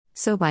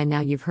So by now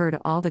you've heard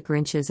all the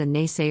Grinches and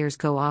naysayers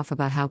go off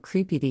about how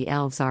creepy the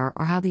elves are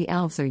or how the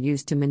elves are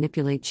used to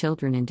manipulate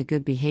children into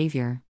good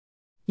behavior.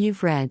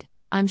 You've read,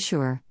 I'm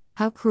sure,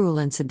 how cruel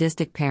and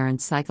sadistic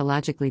parents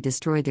psychologically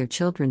destroy their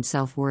children's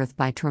self-worth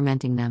by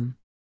tormenting them.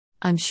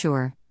 I'm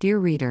sure, dear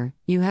reader,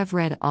 you have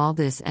read all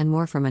this and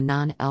more from a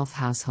non-elf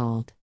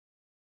household.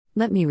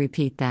 Let me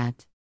repeat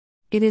that.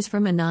 It is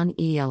from a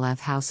non-ELF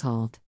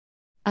household.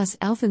 Us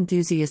elf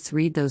enthusiasts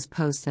read those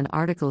posts and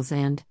articles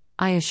and,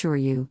 I assure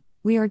you,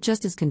 we are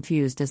just as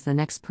confused as the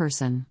next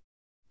person.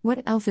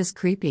 What elf is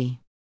creepy?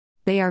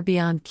 They are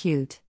beyond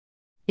cute.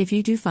 If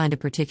you do find a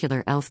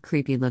particular elf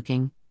creepy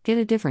looking, get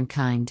a different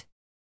kind.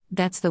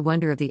 That's the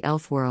wonder of the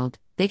elf world,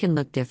 they can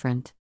look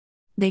different.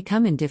 They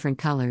come in different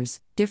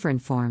colors,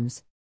 different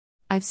forms.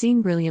 I've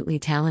seen brilliantly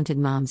talented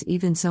moms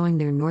even sewing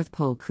their North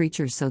Pole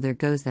creatures, so there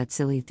goes that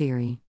silly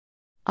theory.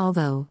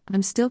 Although,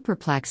 I'm still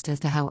perplexed as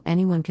to how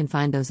anyone can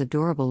find those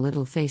adorable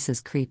little faces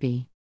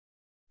creepy.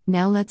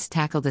 Now let's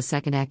tackle the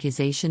second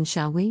accusation,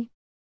 shall we?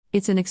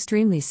 It's an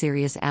extremely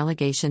serious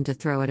allegation to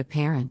throw at a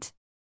parent.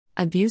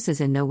 Abuse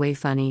is in no way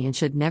funny and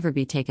should never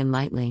be taken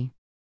lightly.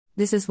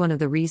 This is one of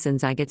the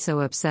reasons I get so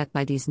upset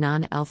by these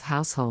non-elf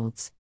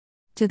households.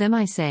 To them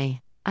I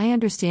say, I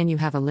understand you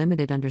have a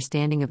limited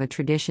understanding of a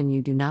tradition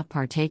you do not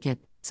partake in,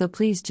 so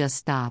please just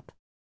stop.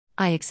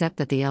 I accept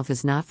that the elf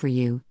is not for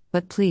you,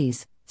 but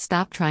please,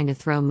 stop trying to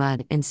throw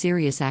mud and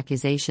serious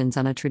accusations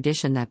on a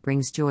tradition that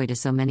brings joy to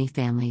so many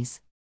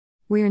families.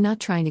 We are not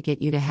trying to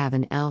get you to have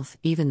an elf,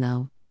 even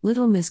though,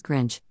 little Miss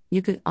Grinch,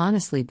 you could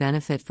honestly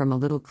benefit from a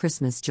little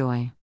Christmas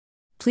joy.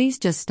 Please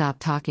just stop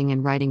talking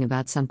and writing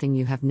about something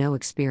you have no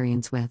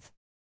experience with.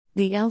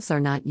 The elves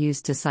are not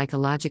used to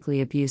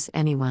psychologically abuse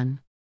anyone.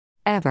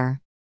 Ever.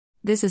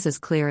 This is as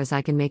clear as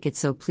I can make it,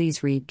 so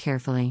please read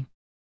carefully.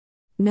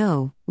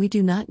 No, we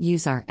do not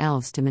use our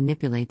elves to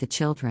manipulate the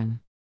children.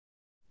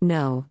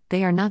 No,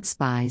 they are not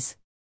spies.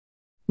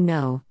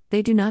 No,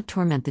 they do not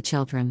torment the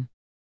children.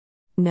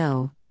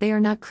 No, they are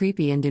not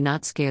creepy and do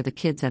not scare the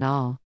kids at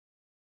all.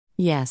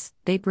 Yes,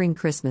 they bring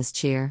Christmas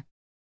cheer.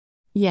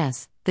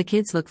 Yes, the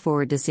kids look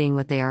forward to seeing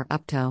what they are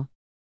up to.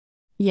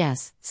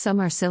 Yes, some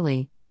are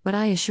silly, but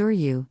I assure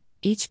you,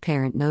 each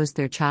parent knows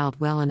their child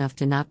well enough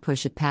to not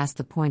push it past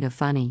the point of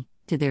funny,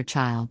 to their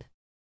child.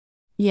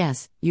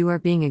 Yes, you are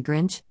being a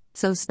Grinch,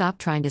 so stop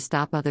trying to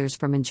stop others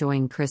from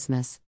enjoying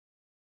Christmas.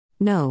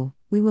 No,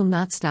 we will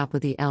not stop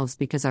with the elves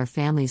because our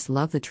families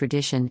love the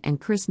tradition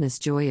and Christmas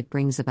joy it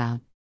brings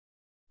about.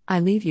 I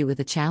leave you with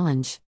a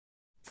challenge.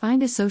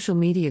 Find a social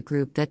media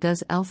group that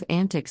does elf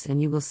antics and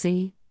you will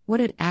see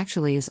what it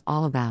actually is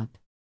all about.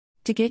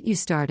 To get you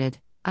started,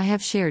 I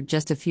have shared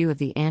just a few of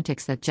the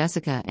antics that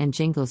Jessica and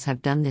Jingles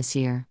have done this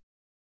year.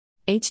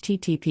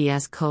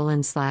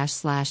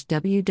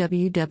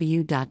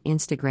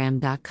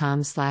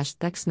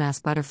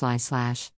 https://www.instagram.com/thexmassbutterfly/